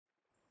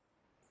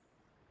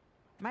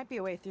Might be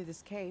a way through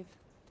this cave.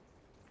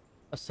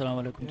 अस्सलाम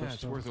वालेकुम Yeah,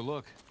 it's दोस्तों, worth a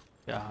look.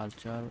 क्या हाल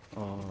चाल।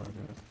 और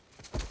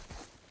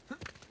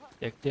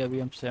देखते हैं अभी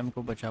हम सैम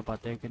को बचा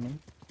पाते हैं कि नहीं।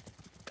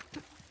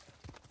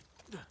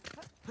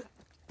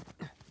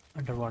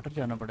 अंडर वाटर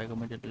जाना पड़ेगा,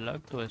 मुझे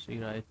लग तो ऐसे ही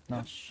रहा है।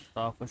 इतना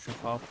साफ और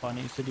शफाफ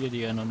पानी इसलिए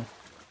दिया इन्होंने।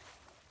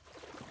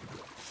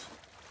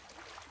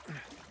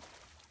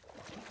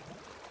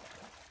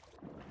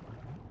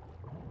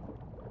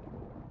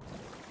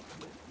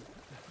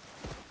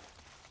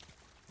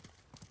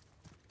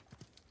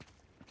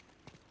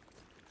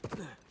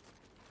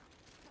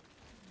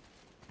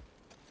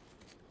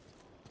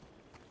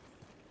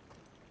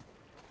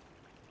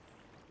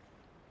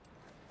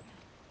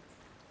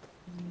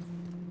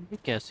 ये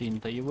क्या सीन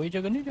था? ये वही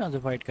जगह नहीं जहाँ से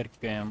फाइट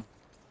करके गए हम?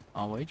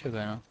 हाँ वही जगह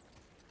है ना।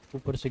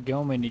 ऊपर से गया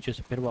हूँ मैं, नीचे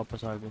से फिर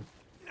वापस आ गया।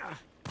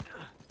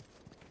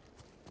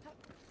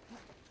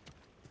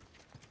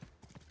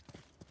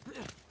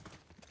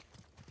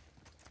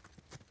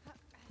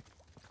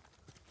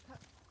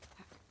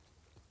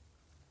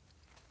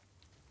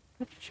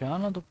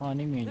 जाना तो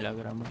पानी में ही लग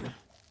रहा मुझे।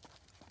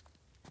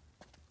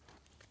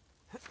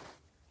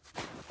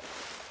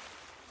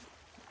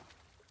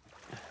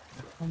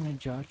 मैं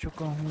जा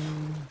चुका हूँ,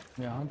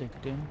 यहाँ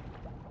देखते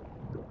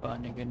हैं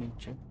पानी के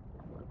नीचे।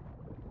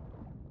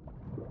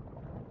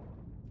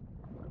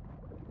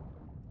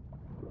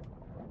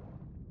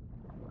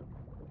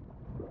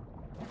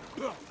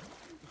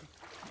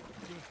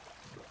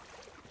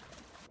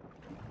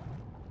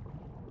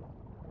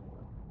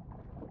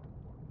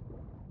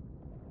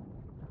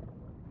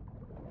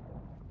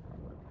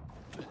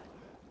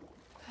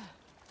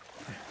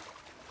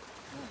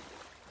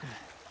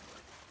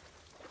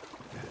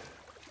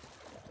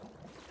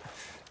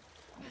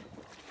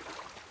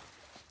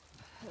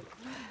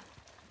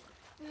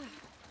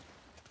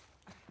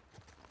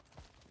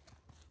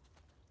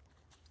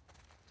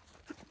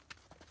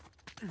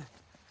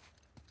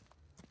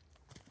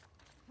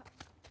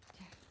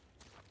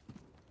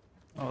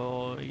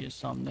 और ये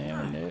सामने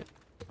मैंने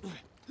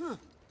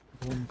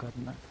घूम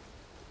करना।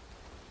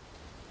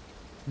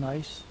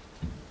 नाइस,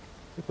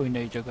 ये कोई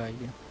नई जगह आई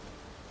है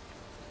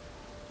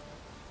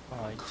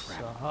भाई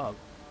साहब।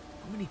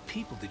 How many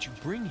people did you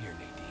bring here,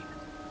 Nadine?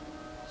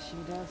 She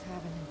does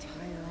have an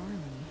entire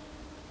army.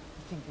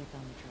 I think they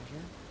found the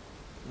treasure.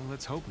 Well,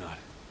 let's hope not.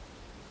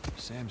 For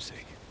Sam's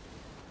sake.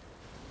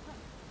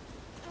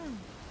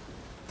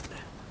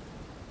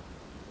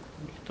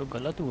 ये तो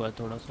गलत हुआ है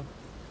थोड़ा सा,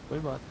 कोई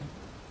बात नहीं।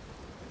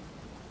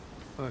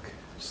 Look,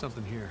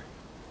 something here.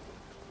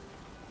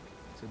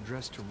 It's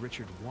addressed to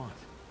Richard Want.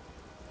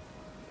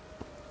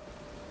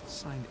 It's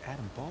signed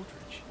Adam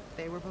Baldridge.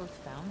 They were both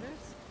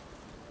founders?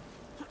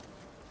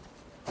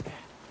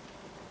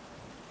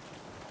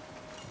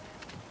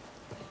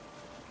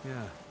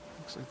 Yeah,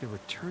 looks like they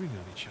were turning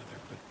on each other,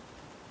 but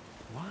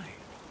why?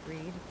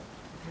 Greed,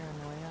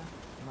 paranoia,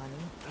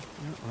 money.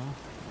 Yeah, well,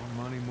 more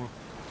money, more...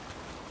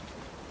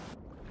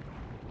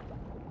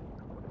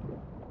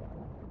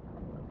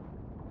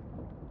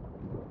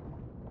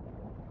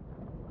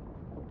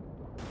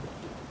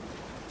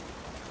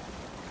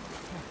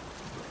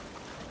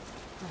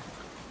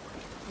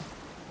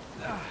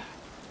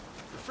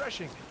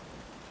 Refreshing.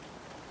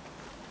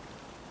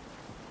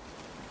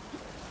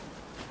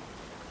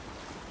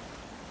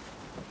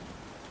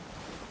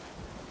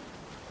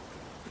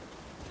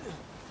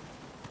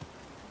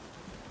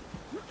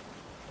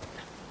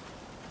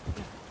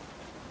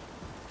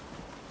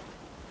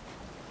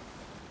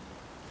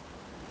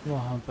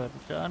 वहाँ पर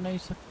जा नहीं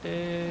सकते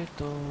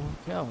तो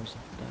क्या हो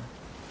सकता है?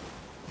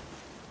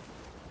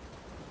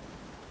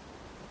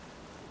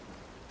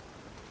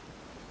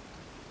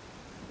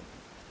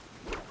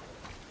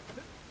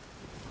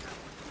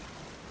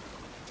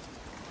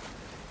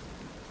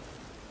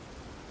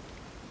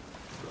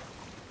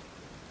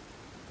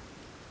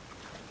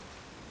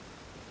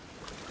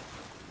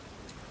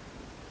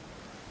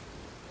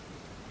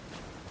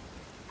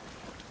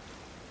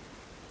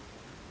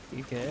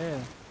 ठीक है,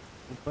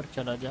 ऊपर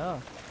चला जा।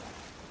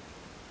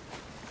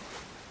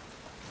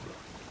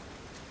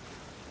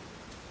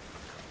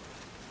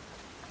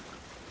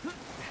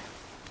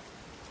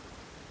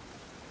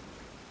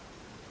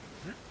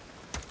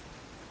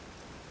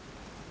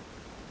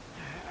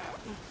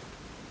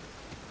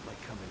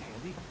 Might come in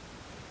handy.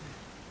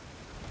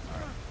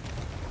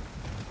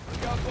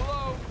 Look out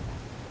below!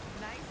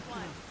 Nice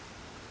one.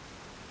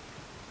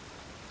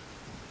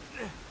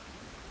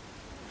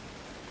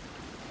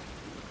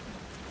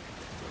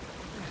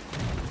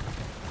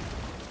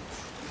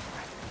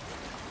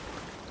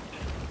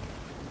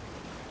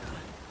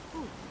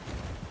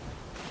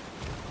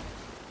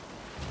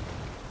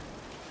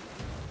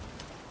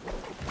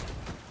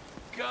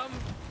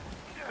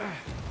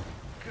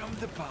 Come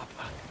to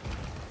Papa.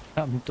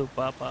 हम तो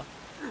पापा।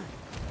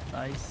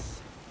 नाइस।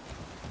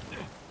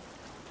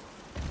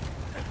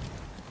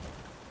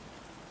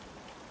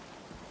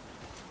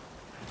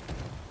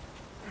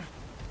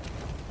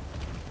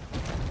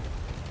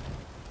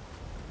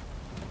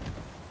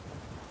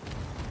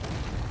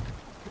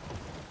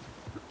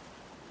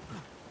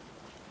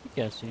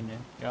 क्या सीन है?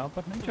 यहाँ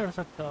पर नहीं चढ़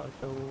सकता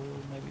तो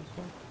मैं भी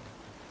सो।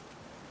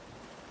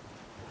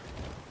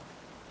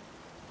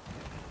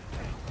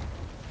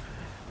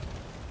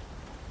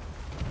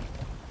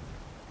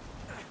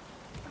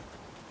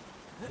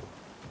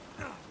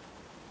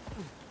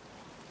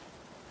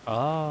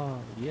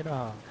 ये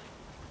रहा।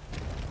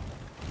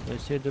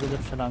 वैसे इधर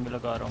उधर छलांग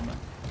लगा रहा हूँ मैं।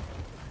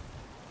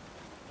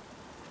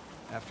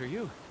 After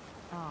you.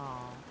 Oh,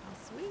 how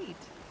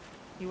sweet.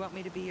 You want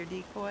me to be your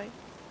decoy?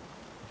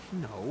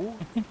 No.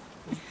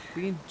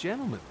 Being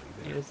gentlemanly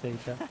there. ये सही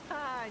था।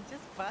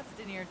 Just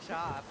busting your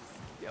chops.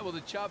 Yeah, well,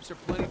 the chops are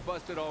plenty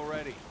busted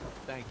already.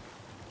 Thank you.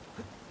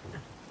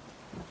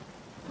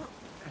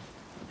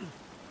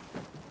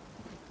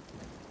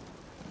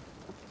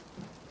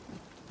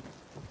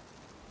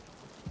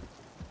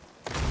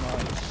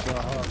 भाई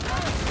साहब।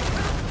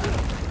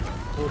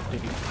 ओ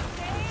तेरी।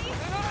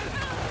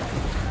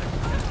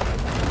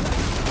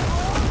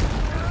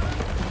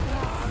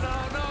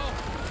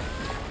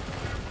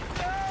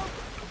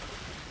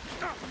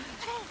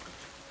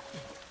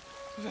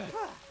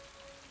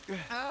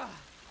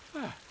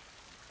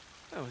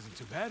 That wasn't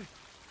too bad.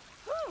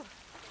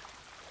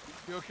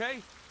 You okay?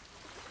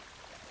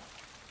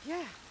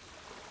 Yeah,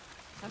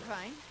 I'm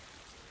fine.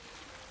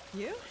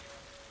 You?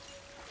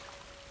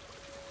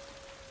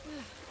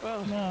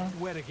 Well, Yeah.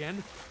 wet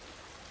again.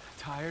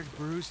 Tired,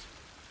 bruised.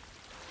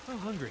 Oh,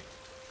 hungry.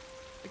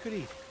 I could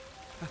eat.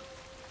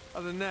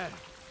 Other than that,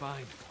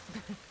 fine.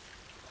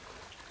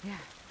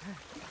 Yeah.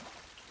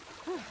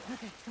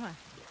 Okay, come on.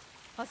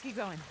 Let's keep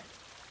going.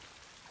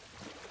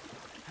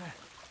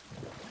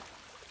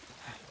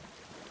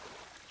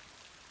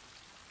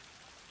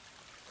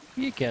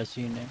 ये क्या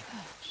scene है?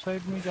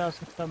 Side में जा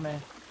सकता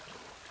मैं?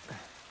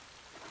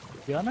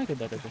 जाना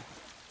किधर है तो?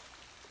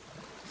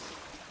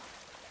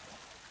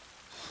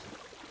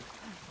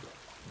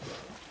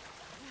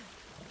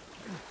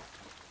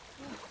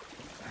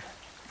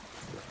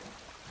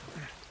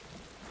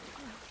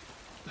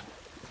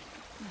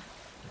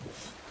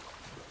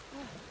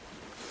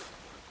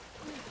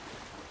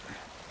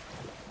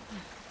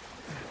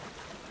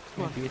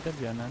 इधर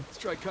जाना है। Let's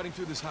try cutting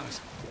through this house.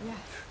 Yeah.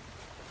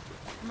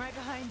 I'm right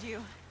behind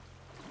you.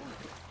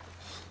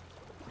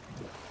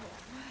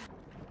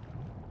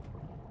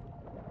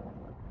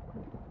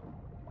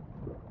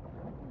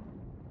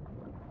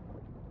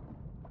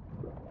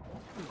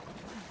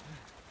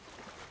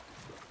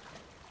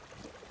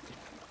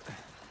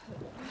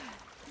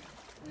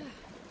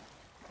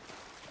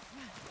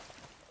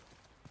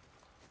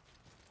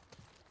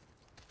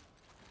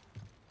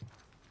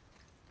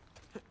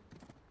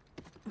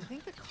 You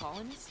think the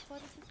colonists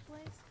flooded this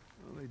place?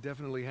 Well, they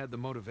definitely had the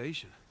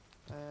motivation.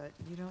 But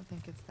you don't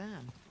think it's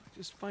them? I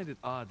just find it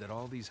odd that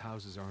all these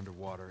houses are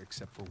underwater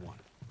except for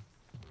one.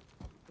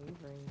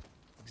 Avery.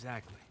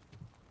 Exactly.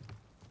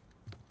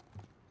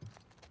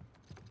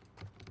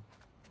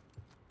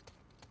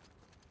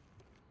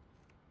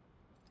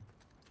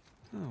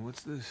 Oh,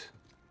 what's this?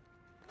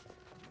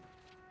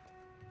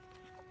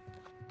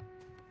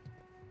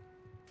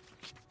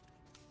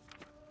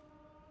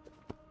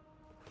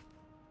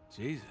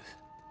 Jesus.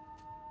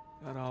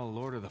 Got all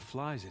Lord of the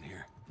Flies in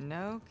here.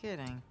 No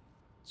kidding.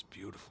 It's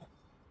beautiful.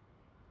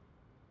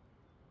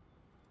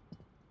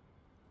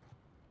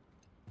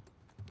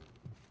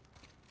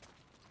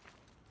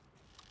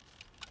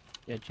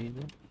 क्या चीज़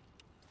है?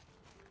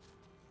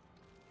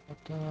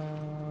 पता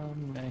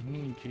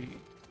नहीं जी।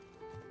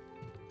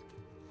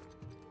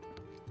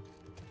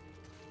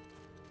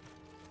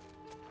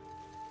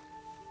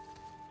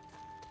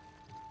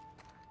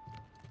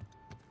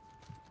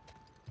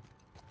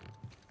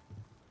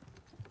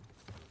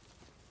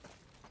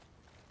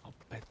 I'll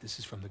bet this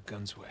is from the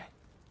guns way.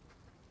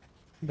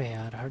 बे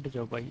यार हट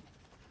जाओ भाई।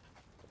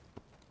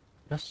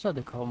 रास्ता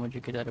दिखाओ मुझे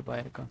किधर है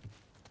बाहर का।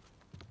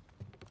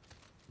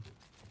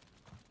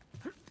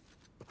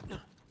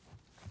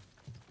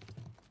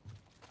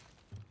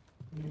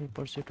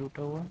 ऊपर से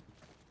टूटा हुआ,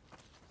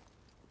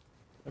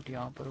 बट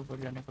यहाँ पर ऊपर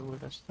जाने का कोई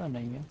रास्ता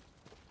नहीं है।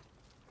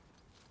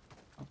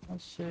 वहाँ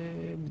से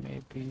मैं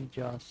भी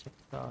जा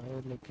सकता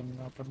है, लेकिन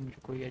यहाँ पर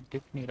मुझे कोई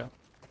दिख नहीं रहा।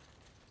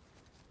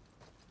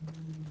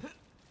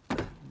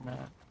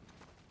 मैं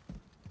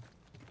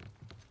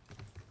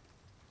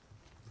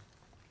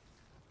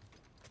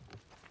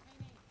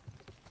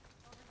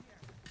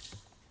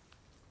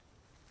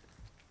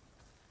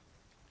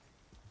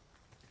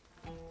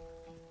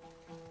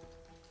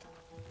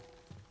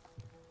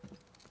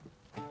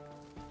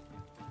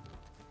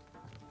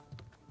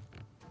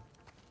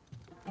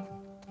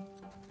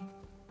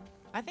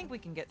I think we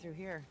can get through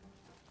here.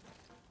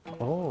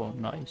 Oh,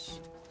 nice.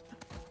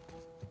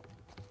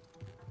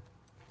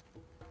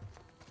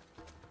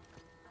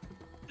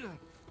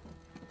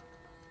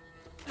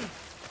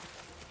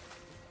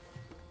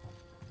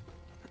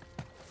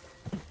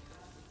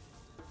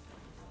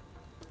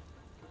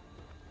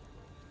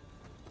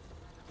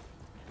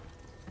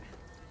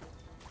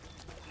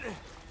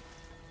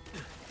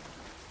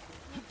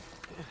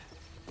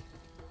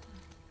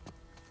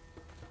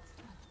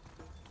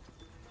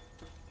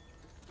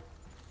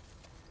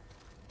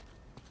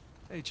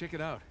 Hey, check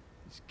it out.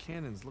 These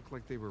cannons look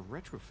like they were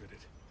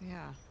retrofitted.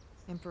 Yeah,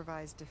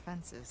 improvised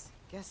defenses.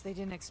 Guess they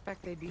didn't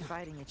expect they'd be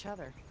fighting each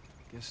other.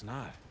 Guess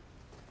not.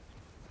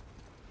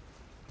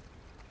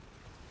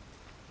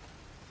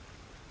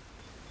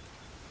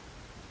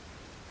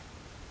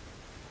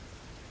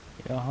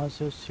 यहाँ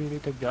से उस सीढ़ी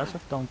तक जा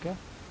सकता हूँ क्या?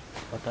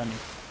 पता नहीं,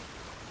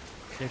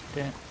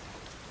 देखते हैं।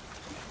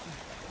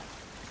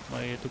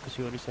 और ये तो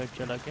किसी और साइड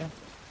चला गया।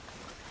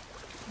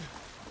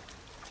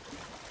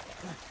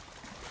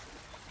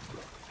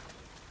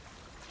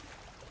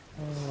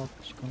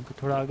 वापस को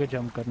थोड़ा आगे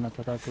जंप करना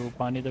था ताकि वो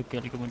पानी तक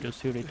खेल के मुझे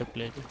उस सीढ़ी तक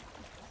ले जाए।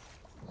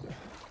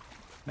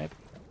 मैं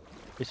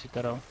इसी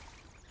तरह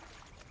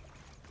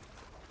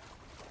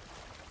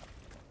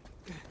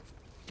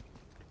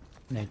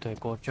नहीं तो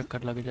एक और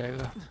चक्कर लग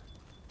जाएगा।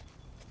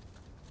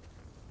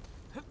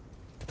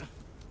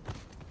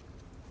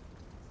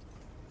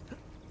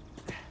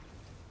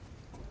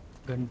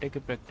 घंटे की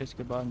प्रैक्टिस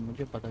के बाद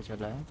मुझे पता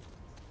चला है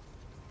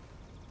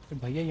कि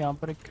भैया यहाँ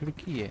पर एक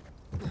खिड़की है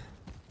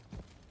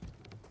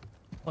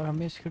और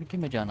हमें इस खिड़की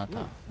में जाना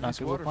था, ना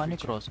कि वो पानी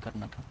क्रॉस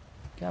करना था।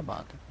 क्या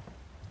बात है।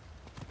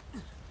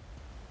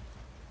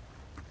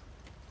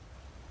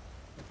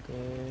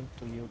 ओके,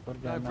 तो ये ऊपर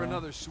जाना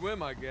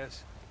है।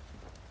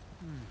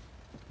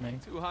 नहीं,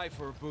 Too high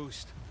for a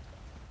boost.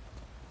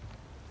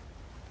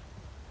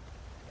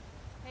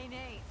 Hey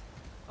Nate,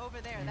 over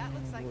there. That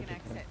looks like an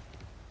exit.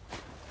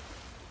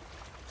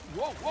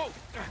 Whoa, whoa!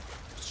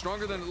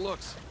 Stronger than it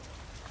looks.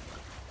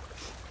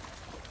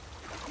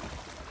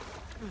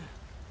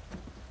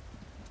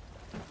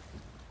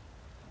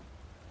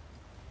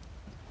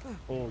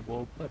 ओ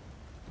वो ऊपर।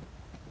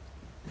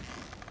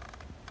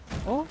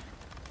 ओ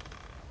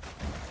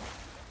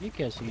ये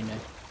क्या सीन है?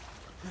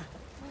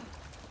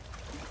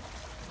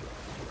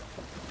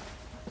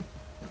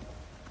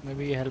 मैं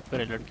भी ये हेल्प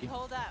करे लड़की।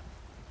 Hold up.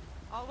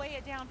 I'll weigh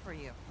it down for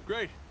you.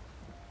 Great.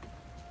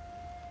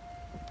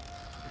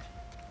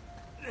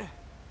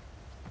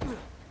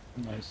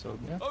 Nice हो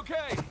गया।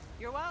 Okay.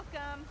 You're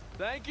welcome.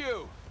 Thank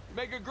you.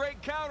 Make a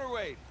great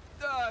counterweight.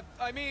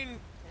 I mean.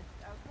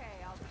 It's okay.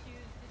 I'll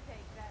choose to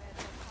take that as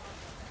a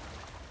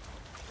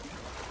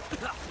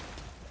compliment.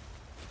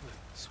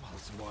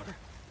 Swallow some water.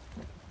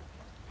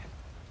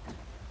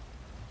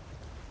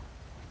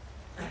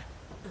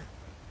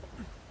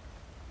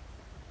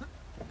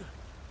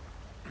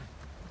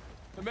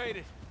 I made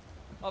it.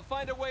 I'll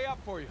find a way up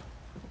for you.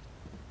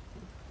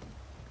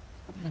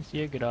 बस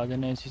ये गिरा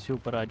देना, इसी से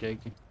ऊपर आ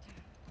जाएगी।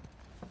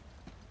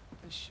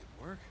 This should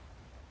work.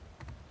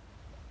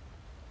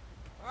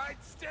 All right,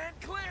 stand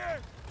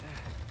clear.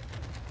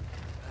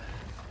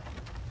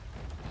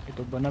 ये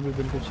तो बना भी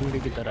बिल्कुल सीढ़ी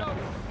की तरह है।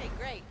 Hey,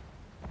 great.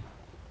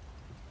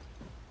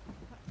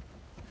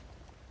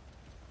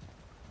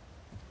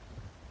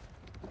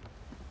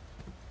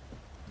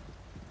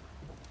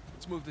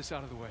 Let's move this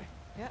out of the way.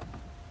 Yep.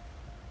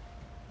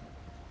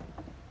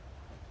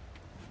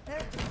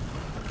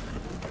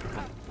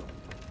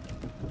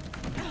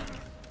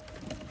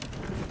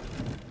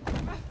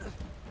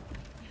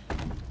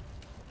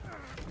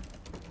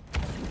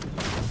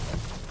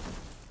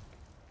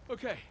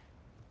 Okay.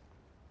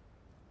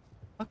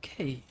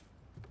 Okay.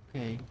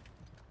 Okay.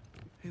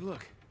 Hey,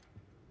 look.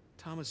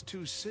 Thomas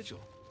II's sigil.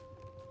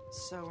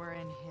 So we're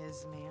in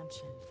his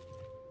mansion.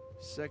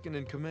 Second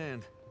in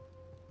command.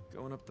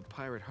 Going up the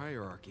pirate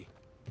hierarchy.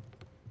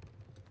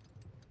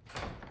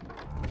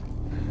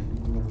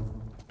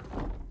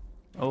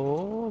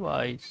 Oh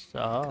भाई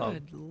साहब।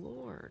 Good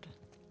lord.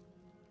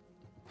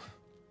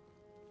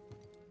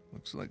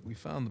 Looks like we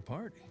found the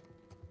party.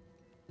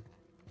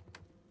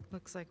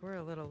 Looks like we're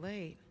a little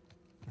late.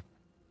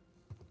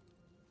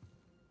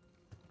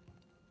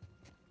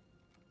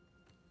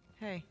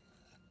 Hey,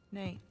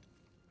 Nate.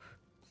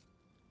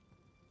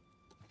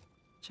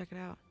 Check it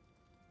out.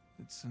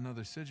 It's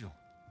another sigil.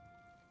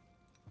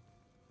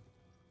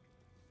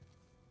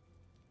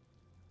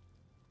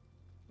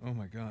 Oh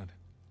my god.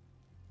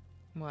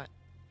 What?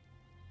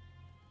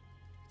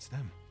 It's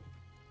them.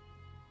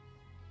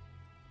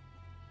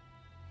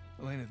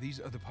 Elena, these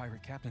are the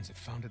pirate captains that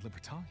founded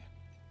Libertalia.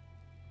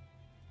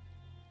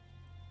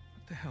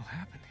 What the hell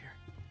happened here?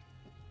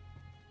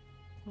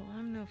 Well,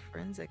 I'm no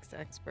forensics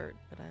expert,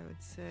 but I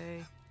would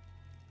say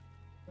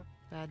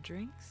bad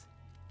drinks.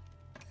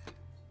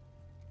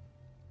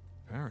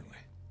 Apparently.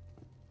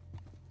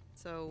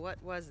 So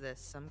what was this?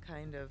 Some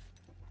kind of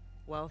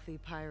wealthy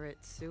pirate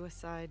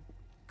suicide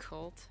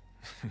cult?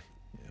 Yeah,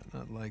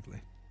 not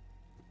likely.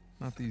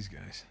 Not these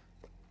guys.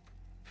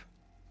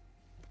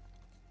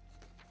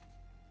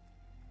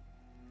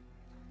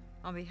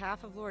 On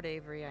behalf of Lord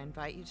Avery, I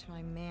invite you to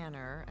my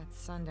manor at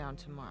sundown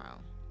tomorrow.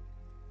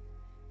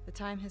 The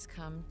time has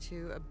come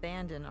to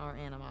abandon our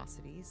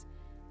animosities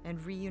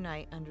and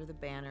reunite under the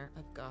banner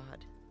of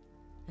God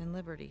and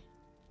liberty.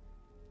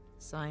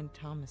 Signed,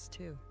 Thomas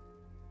II.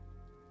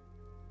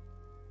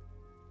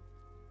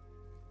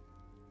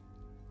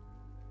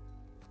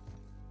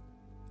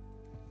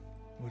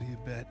 What do you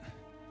bet?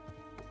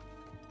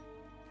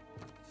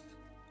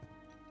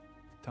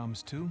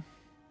 Thomas II,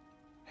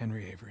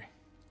 Henry Avery.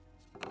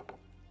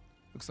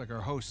 Looks like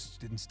our hosts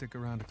didn't stick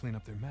around to clean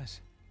up their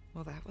mess.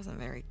 Well, that wasn't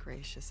very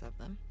gracious of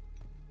them.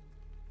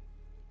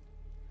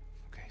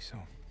 Okay, so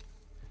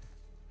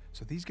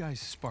these guys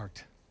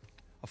sparked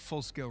a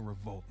full-scale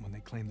revolt when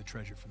they claimed the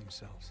treasure for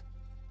themselves.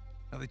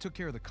 Now, they took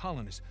care of the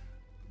colonists,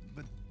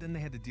 but then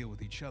they had to deal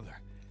with each other.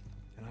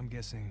 And I'm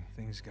guessing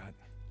things got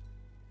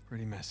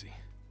pretty messy.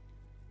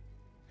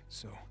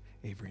 So,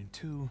 Avery and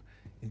Two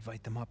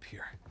invite them up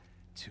here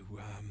to,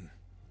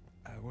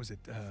 what was it?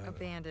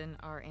 Abandon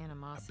our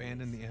animosities.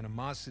 Abandon the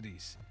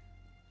animosities.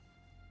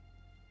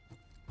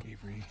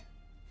 Avery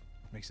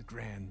makes a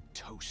grand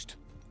toast.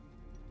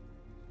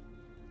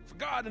 For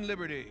God and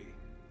liberty!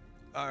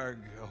 Arg,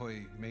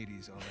 ahoy,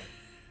 mateys, all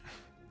that.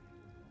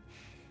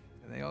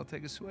 And they all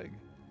take a swig.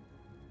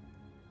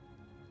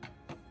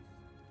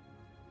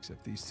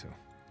 Except these two.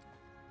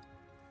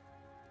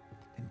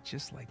 And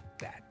just like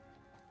that,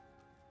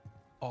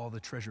 all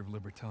the treasure of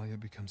Libertalia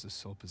becomes the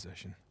sole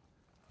possession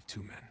of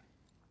two men.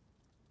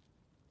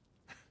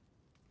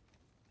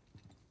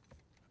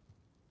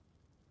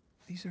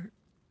 These are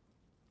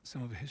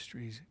some of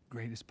history's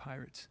greatest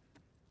pirates,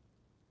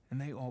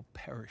 and they all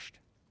perished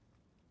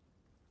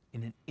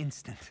in an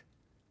instant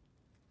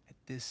at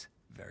this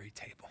very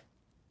table.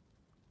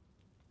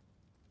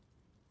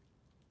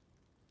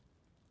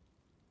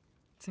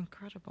 It's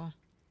incredible.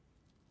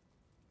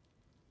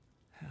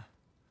 Yeah.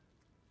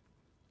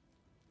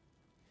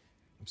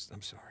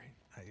 I'm sorry.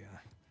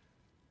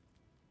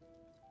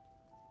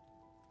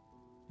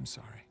 I'm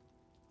sorry.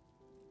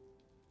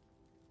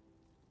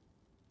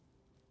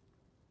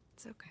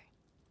 It's okay.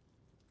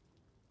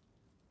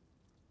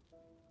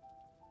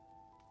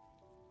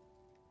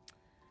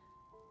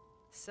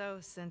 So,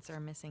 since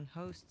our missing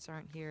hosts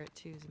aren't here at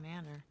Two's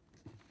Manor,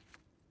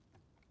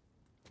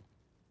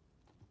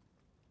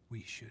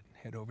 We should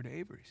head over to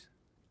Avery's.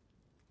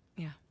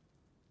 yeah.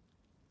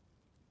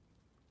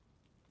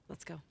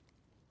 Let's go.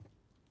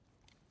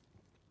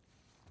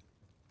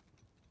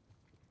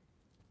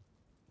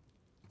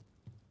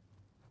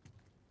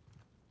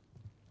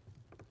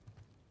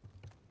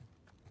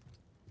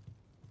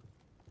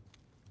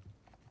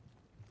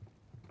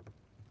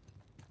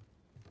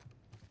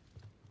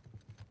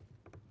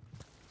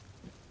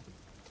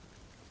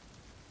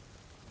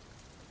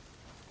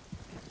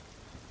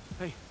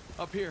 Hey,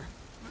 up here.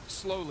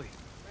 Slowly.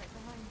 Right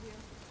behind you.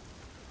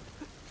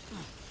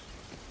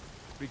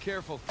 Be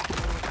careful.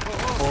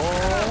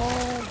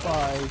 Oh,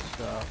 भाई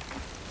साहब.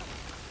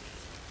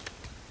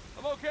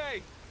 I'm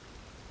okay.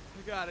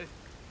 I got it.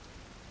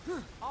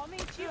 I'll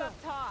meet you up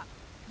top.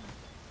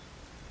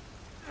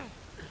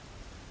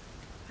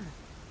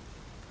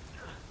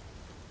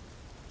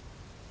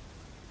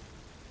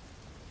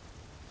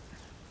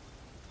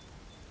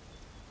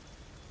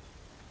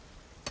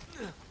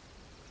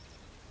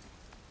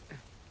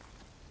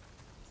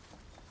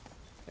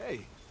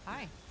 Hey.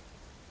 Hi.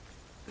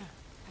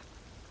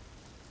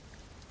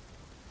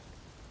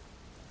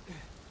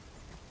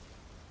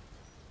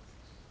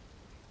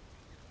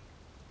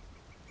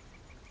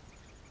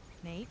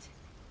 Nate,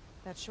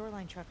 that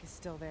Shoreline truck is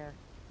still there.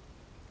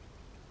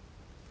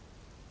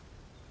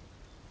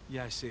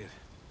 Yeah, I see it.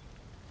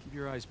 Keep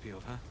your eyes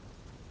peeled, huh?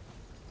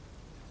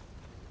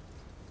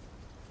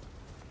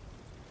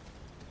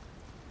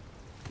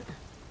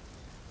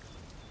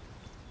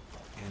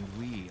 And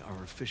we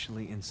are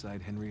officially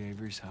inside Henry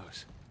Avery's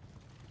house.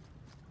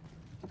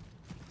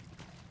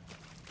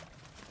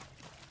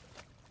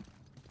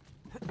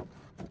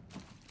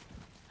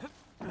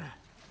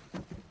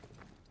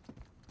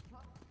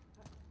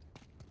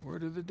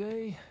 Word of the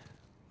day,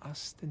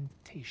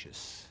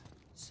 ostentatious.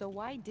 So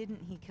why didn't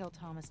he kill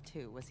Thomas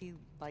too? Was he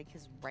like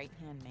his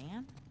right-hand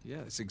man? Yeah,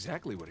 that's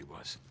exactly what he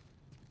was.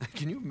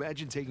 Can you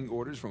imagine taking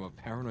orders from a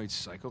paranoid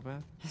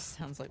psychopath?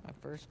 Sounds like my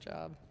first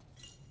job.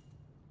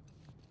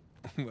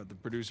 What, the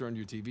producer on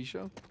your TV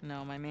show?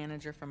 No, my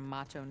manager from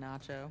Macho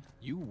Nacho.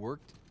 You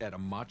worked at a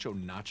Macho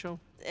Nacho?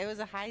 It was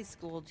a high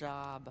school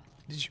job.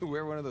 Did you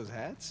wear one of those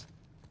hats?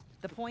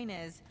 The point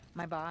is,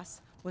 my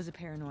boss was a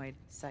paranoid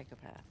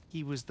psychopath.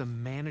 He was the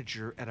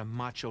manager at a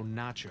Macho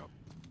Nacho.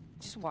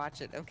 Just watch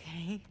it,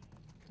 okay?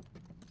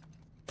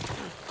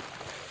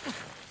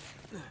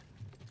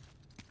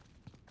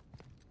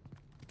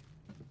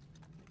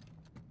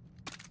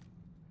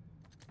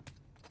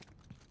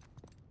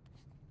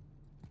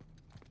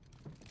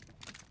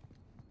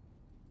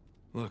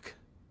 Look,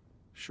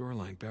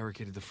 Shoreline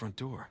barricaded the front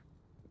door.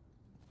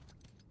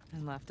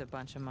 And left a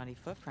bunch of muddy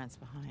footprints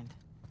behind.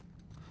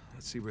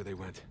 Let's see where they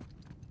went.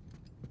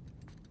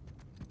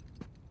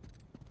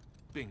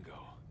 Bingo.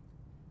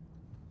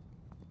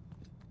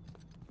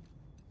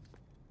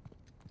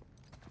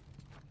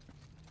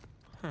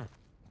 Huh.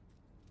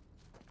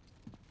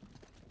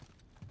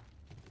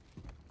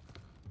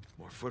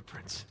 More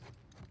footprints.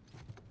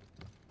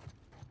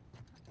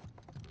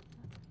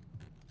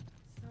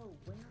 So,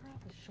 where are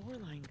the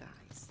Shoreline guys?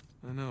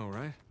 I know,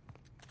 right?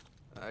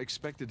 I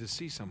expected to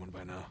see someone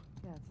by now.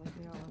 Yeah, it's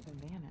like they all up and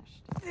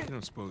vanished. You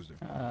don't suppose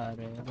they're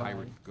अरे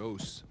pirate भाई.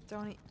 ghosts.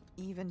 Don't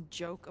even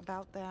joke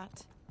about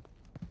that.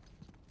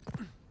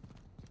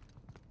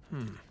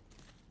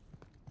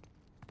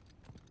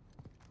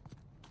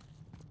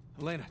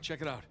 Elena,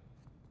 check it out.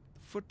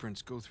 The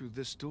footprints go through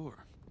this door.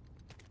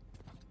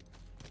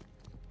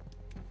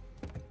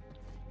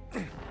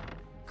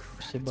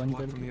 It's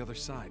blocked from the other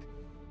side.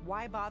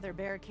 Why bother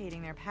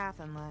barricading their path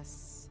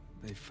unless...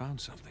 They found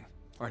something.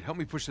 All right, help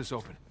me push this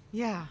open.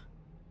 Yeah.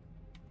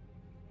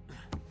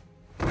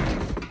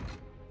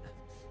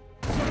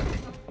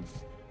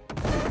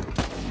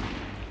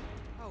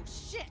 Oh,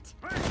 shit!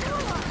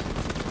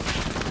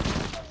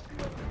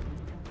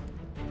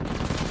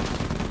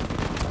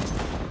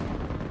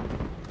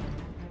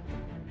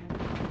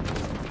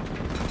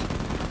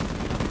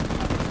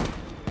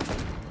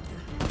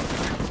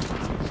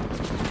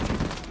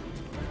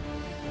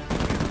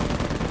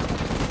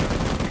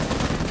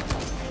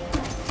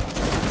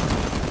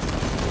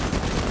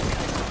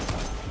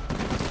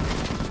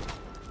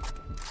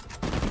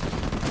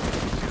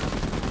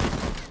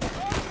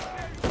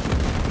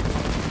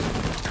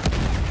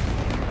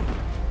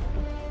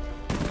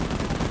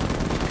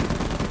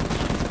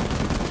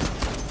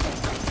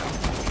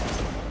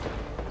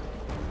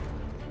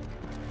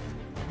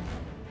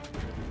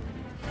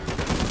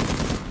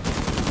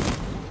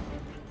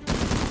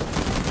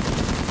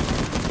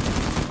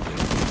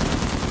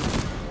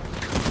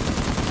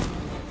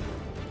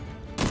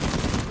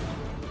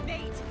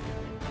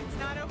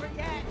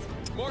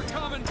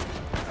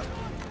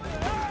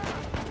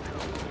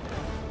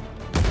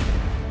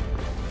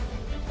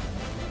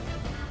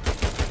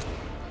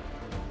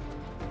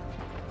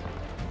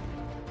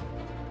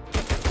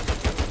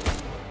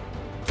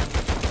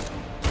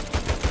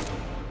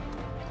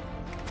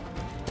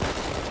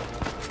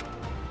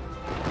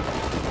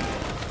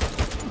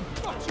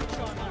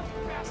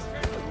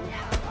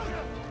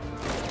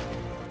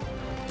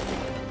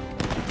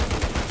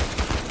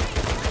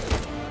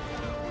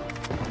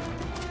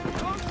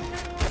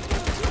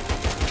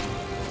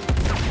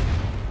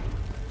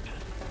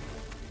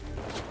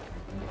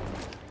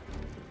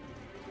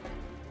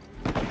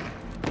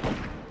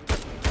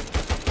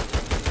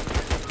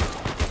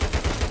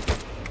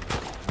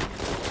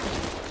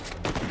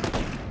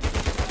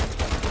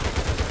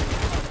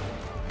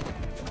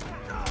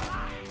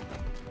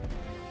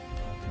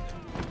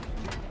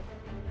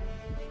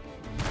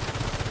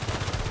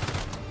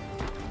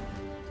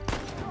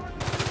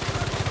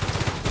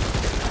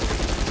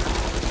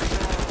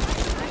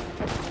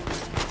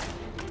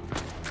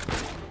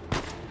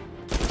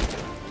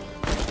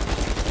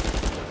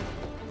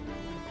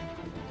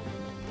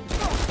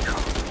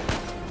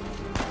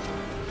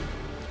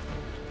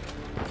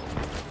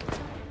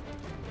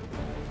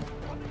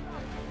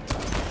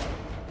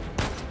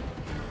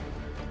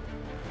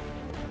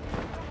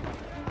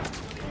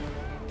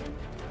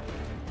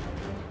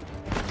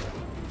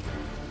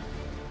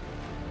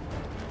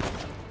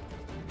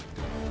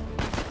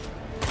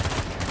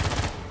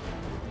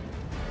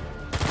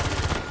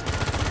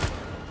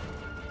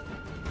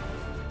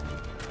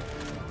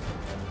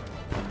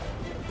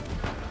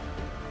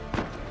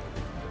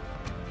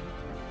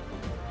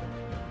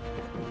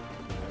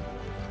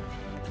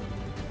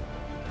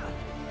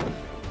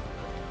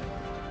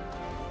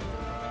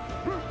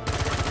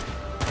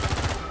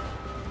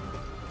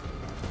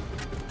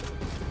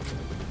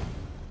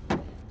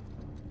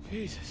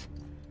 Jesus.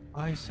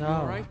 I saw. You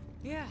all right?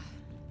 Yeah.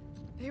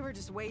 They were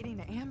just waiting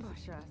to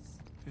ambush us.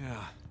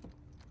 Yeah.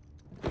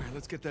 All right,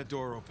 let's get that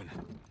door open.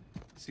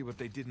 See what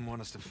they didn't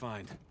want us to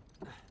find.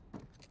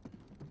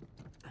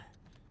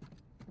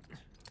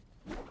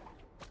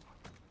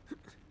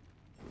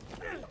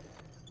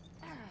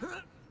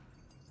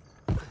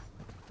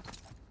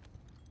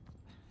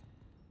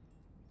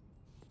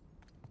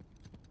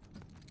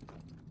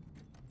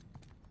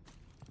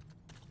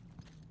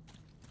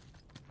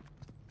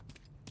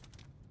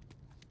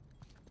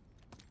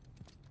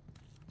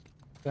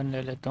 Gun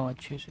ले लेता हूँ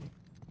अच्छी सी,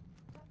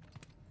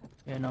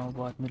 ये ना हो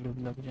बाद में लूट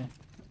लग जाए।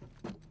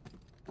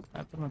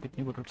 पर में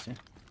कितनी बुलेट्स हैं?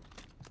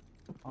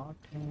 8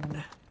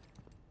 हैं।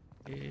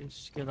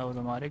 इसके अलावा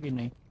तो मारेगी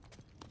नहीं,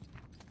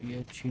 ये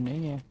अच्छी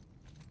नहीं है,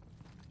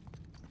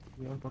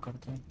 ये और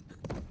पकड़ते हैं।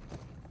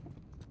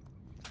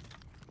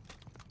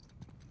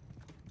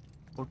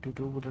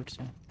 42 बुलेट्स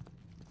हैं।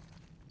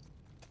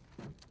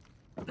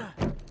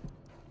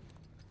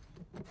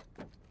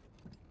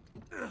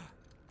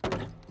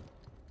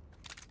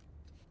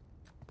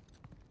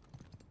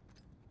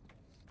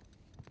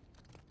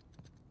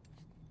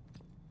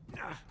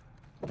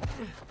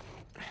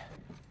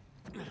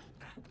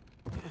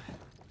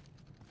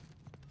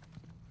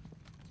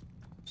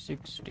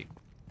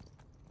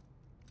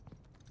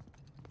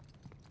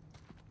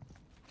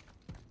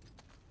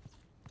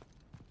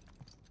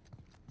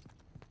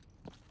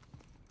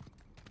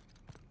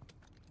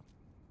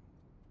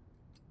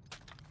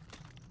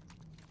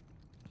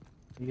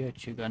 ये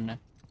अच्छी गन है।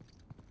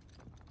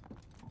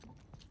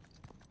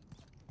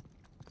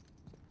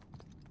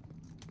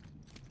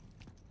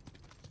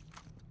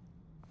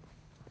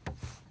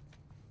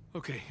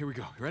 Okay, here we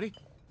go. You ready?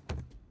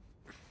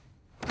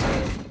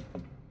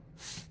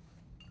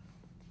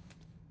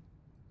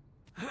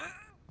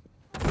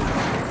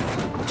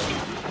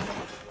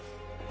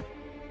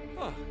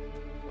 Oh,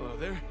 hello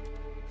there.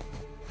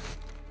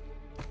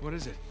 What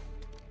is it?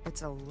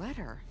 It's a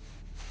letter.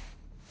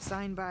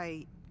 Signed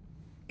by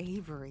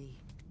Avery.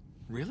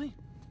 Really?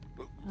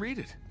 Read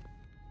it.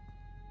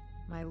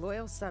 My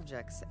loyal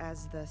subjects,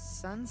 as the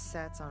sun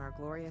sets on our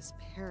glorious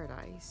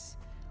paradise,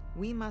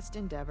 we must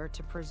endeavor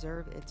to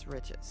preserve its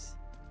riches.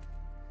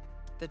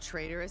 The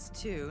traitorous,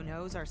 too,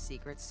 knows our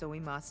secrets, so we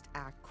must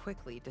act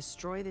quickly,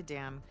 destroy the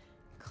dam,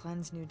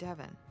 cleanse New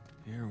Devon.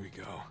 Here we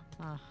go.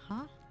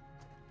 Uh-huh.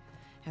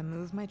 And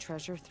move my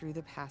treasure through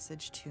the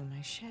passage to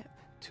my ship.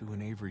 Two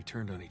and Avery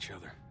turned on each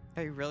other.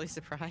 Are you really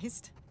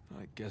surprised?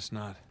 I guess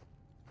not.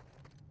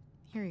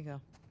 Here you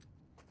go.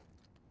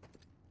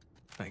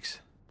 Thanks.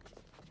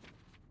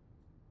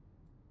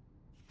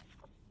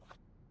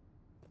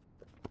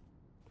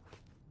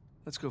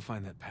 Let's go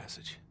find that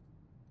passage.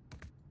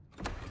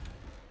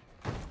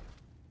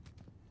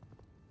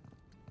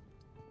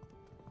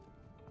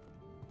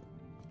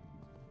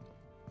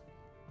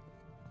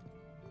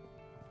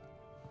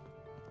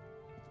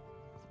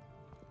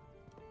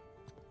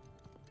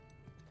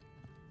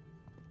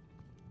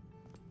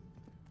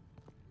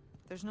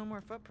 There's no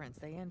more footprints.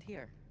 They end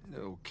here.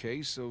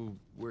 Okay, so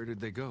where did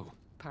they go?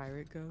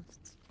 Pirate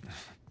ghosts.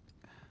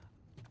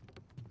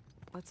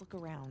 Let's look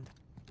around.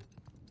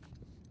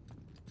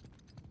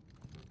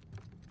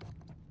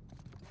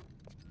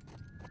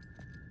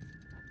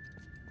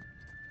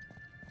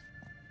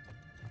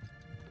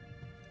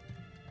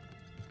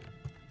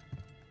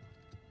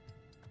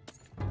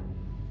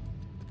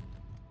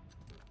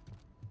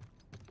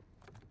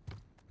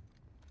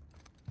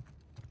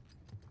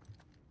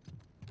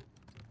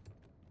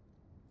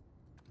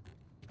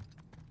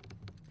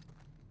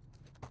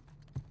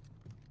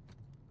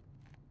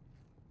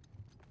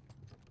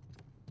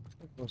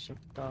 हो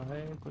सकता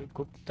है कोई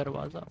गुप्त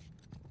दरवाजा।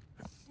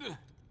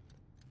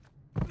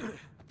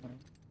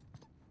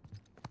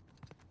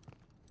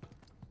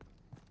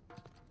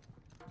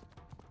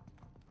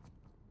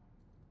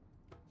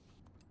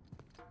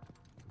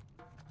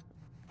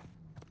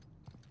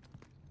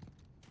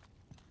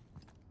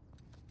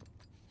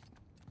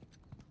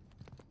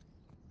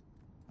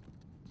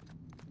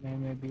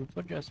 मैं भी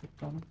ऊपर जा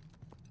सकता हूँ।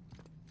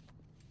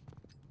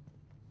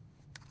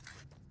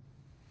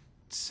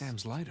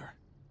 Sam's lighter.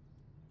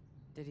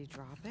 Did he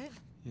drop it?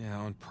 Yeah,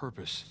 on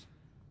purpose.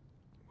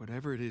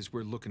 Whatever it is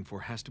we're looking for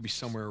has to be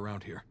somewhere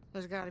around here.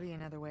 There's got to be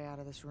another way out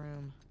of this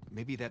room.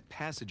 Maybe that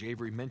passage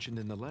Avery mentioned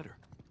in the letter.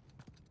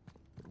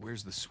 But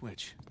where's the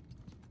switch?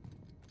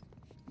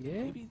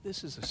 Yeah. Maybe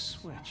this is a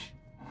switch.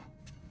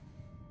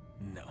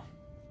 No.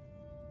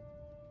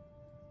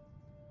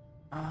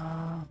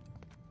 I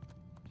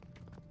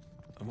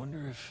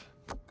wonder if...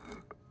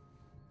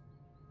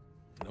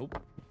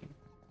 Nope.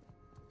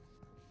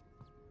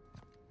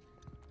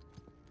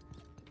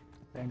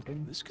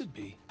 Painting. This could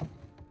be.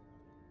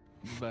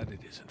 But it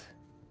isn't.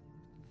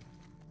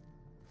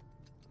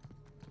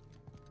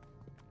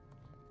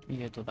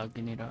 ये तो लग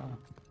ही नहीं रहा।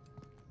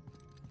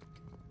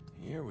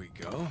 Here we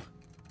go.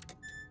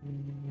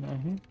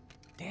 नहीं।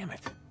 Damn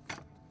it.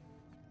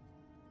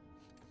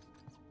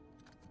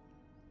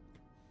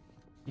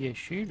 ये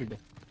shield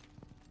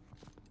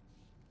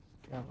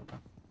क्या होता?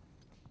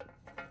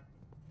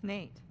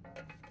 Nate.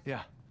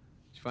 Yeah.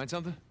 Did you find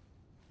something?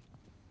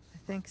 I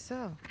think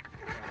so.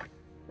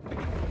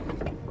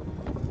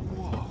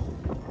 Whoa.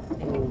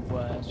 Oh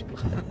बस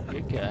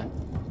ये क्या है?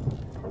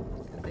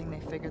 Good thing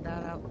they figured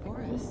that out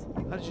for us.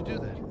 How did you do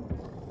that?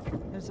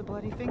 There's a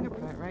bloody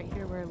fingerprint right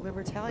here where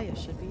Libertalia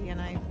should be,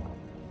 and I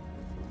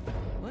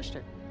pushed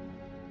it.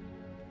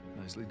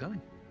 Nicely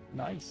done.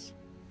 Nice.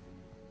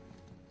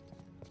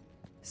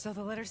 So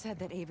the letter said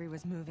that Avery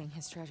was moving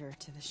his treasure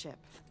to the ship.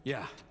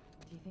 Yeah.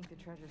 Do you think the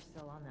treasure's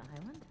still on the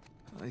island?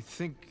 I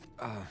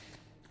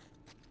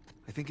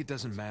think it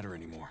doesn't matter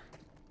anymore.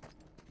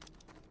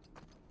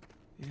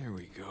 Here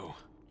we go. Careful,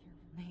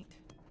 Nate.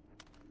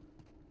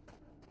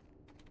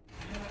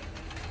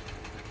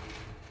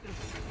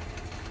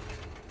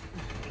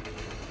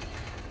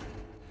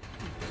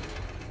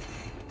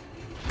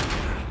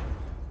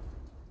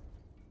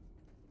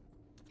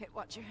 Hey,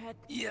 watch your head.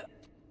 Yeah.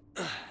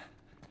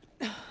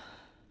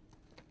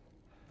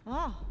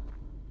 Oh.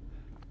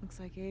 Looks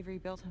like Avery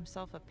built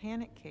himself a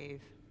panic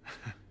cave.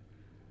 Yeah,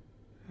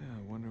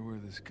 I wonder where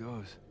this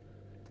goes.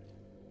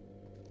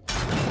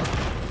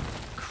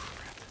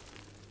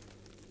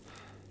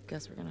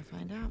 Guess we're gonna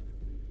find out.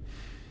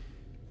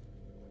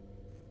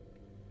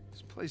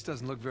 This place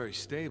doesn't look very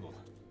stable.